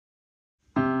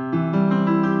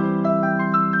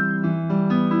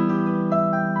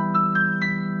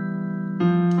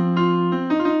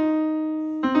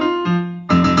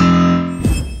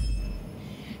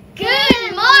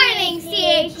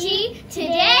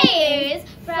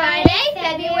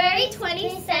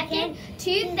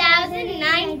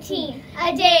2019,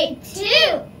 a day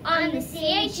 2 on the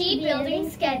CHE building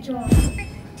schedule.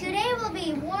 Today will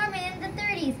be warm and in the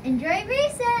 30s. Enjoy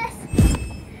recess!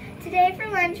 Today for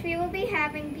lunch we will be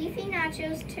having beefy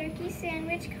nachos, turkey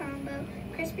sandwich combo,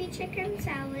 crispy chicken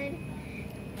salad.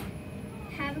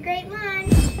 Have a great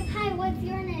lunch. Hi, what's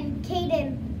your name?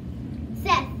 Kaden.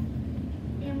 Seth.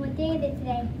 And what day is it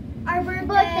today? Our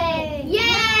birthday.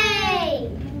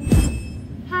 Yay!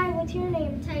 Hi, what's your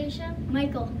name? Taisha.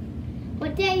 Michael.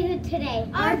 What day is it today?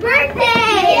 Our birthday!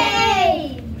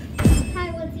 Yay! Hi,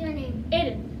 what's your name?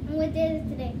 Aiden. And what day is it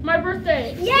today? My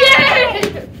birthday.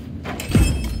 Yay!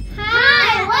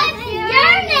 Hi, what's your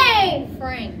name?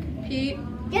 Frank. Pete.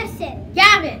 Justin.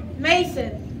 Gavin.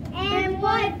 Mason. And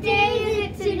what day is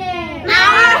it today?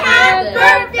 Our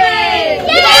birthday!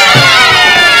 Yeah!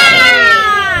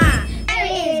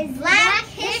 It is Black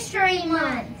History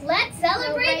Month. Let's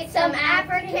celebrate some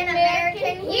African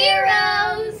American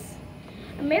heroes.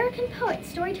 American poet,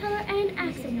 storyteller, and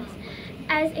activist.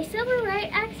 As a civil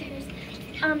rights activist,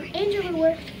 Angela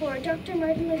worked for Dr.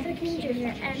 Martin Luther King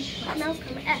Jr. and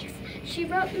Malcolm X. She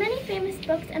wrote many famous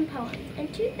books and poems. In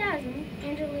 2000,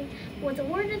 Angela was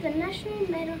awarded the National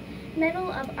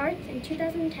Medal of Arts in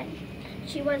 2010.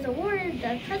 She was awarded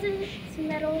the President's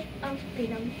Medal of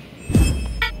Freedom.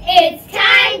 It's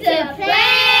time to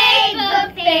play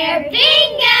Book Fair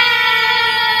Bingo!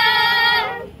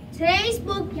 Today's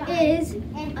book is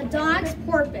A Dog's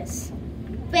Porpoise.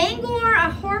 Bangor, a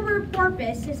harbor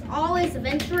porpoise, is always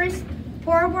adventurous.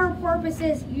 Harbor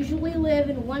porpoises usually live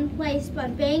in one place,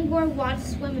 but Bangor wants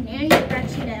to swim in any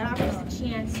direction that offers a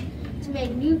chance to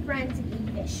make new friends and eat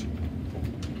fish.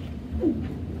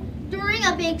 During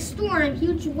a big storm,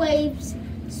 huge waves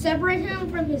separate him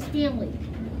from his family.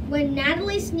 When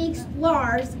Natalie sneaks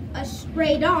Lars, a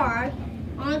stray dog,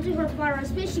 onto her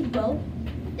father's fishing boat,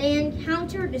 they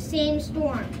encounter the same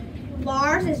storm.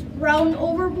 Lars is thrown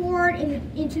overboard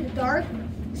into the dark,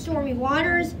 stormy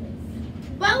waters.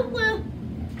 But will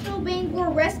Bangor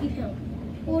rescue him?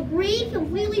 Will 3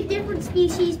 completely different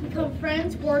species become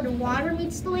friends where the water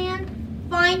meets the land?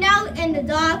 Find out in The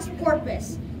Dog's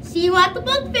Porpoise. See you at the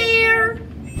book fair!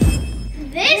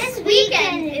 This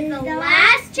weekend is the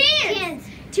last chance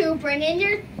to bring in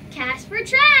your cash for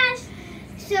trash.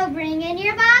 So bring in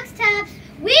your box tops.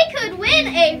 We could win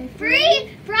a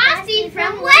free Frosty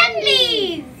from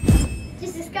Wendy's.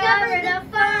 Discover the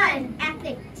fun at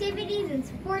the Activities and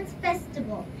Sports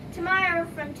Festival tomorrow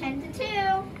from 10 to 2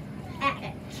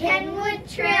 at Kenwood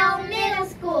Trail Middle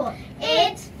School.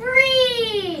 It's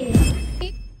free!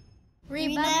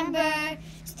 Remember,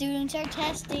 students are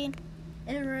testing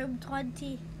in room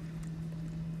 20.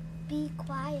 Be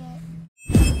quiet.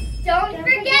 Don't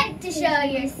forget to show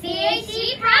your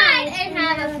CHE pride and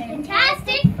have